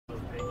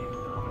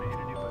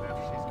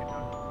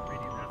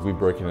We've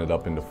broken it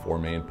up into 4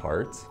 main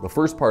parts. The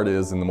first part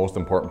is, and the most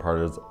important part,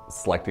 is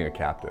selecting a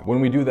captain.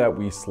 When we do that,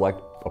 we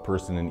select a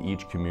person in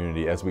each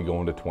community. As we go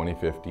into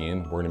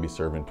 2015, we're gonna be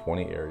serving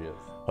 20 areas.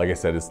 Like I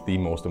said, it's the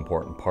most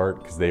important part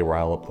because they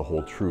rile up the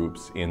whole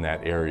troops in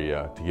that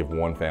area to give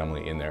one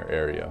family in their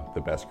area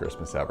the best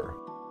Christmas ever.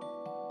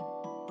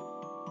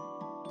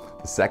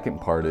 The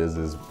second part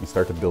is we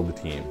start to build a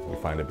team. We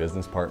find a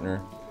business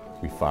partner,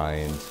 we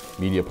find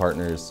media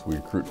partners, we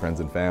recruit friends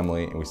and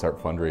family, and we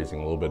start fundraising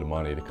a little bit of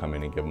money to come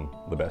in and give them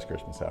the best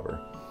Christmas ever.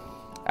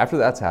 After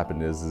that's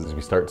happened is we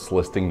start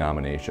soliciting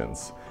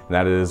nominations. And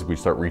that is, we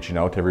start reaching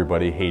out to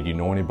everybody, hey, do you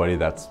know anybody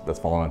that's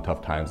fallen on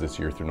tough times this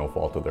year through no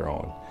fault of their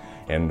own?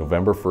 And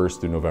November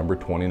 1st through November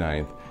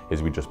 29th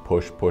is we just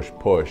push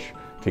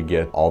to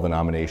get all the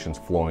nominations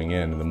flowing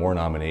in. And the more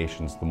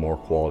nominations, the more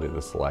quality of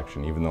the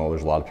selection, even though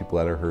there's a lot of people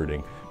that are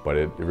hurting, but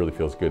it really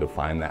feels good to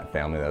find that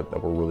family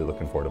that we're really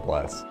looking for to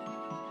bless.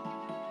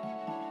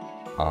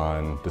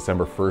 On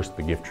December 1st,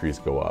 the gift trees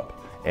go up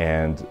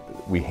and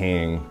we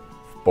hang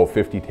about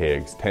 50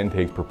 tags. 10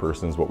 tags per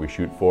person is what we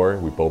shoot for.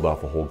 We build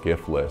off a whole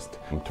gift list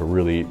to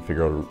really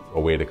figure out a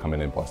way to come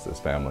in and bless this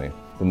family.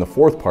 Then the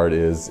fourth part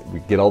is we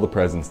get all the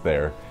presents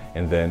there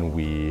and then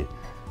we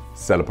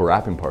set up a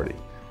wrapping party.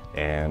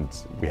 And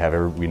we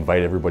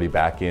invite everybody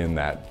back in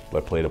that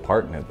played a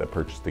part in it, that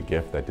purchased a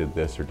gift, that did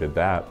this or did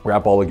that.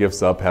 Wrap all the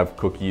gifts up, have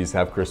cookies,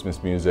 have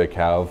Christmas music,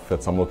 have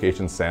at some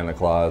locations Santa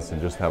Claus, and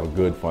just have a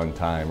good fun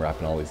time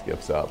wrapping all these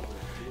gifts up.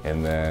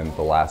 And then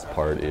the last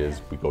part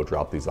is we go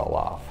drop these all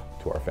off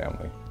to our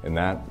family. And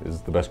that is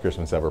the best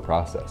Christmas ever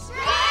process.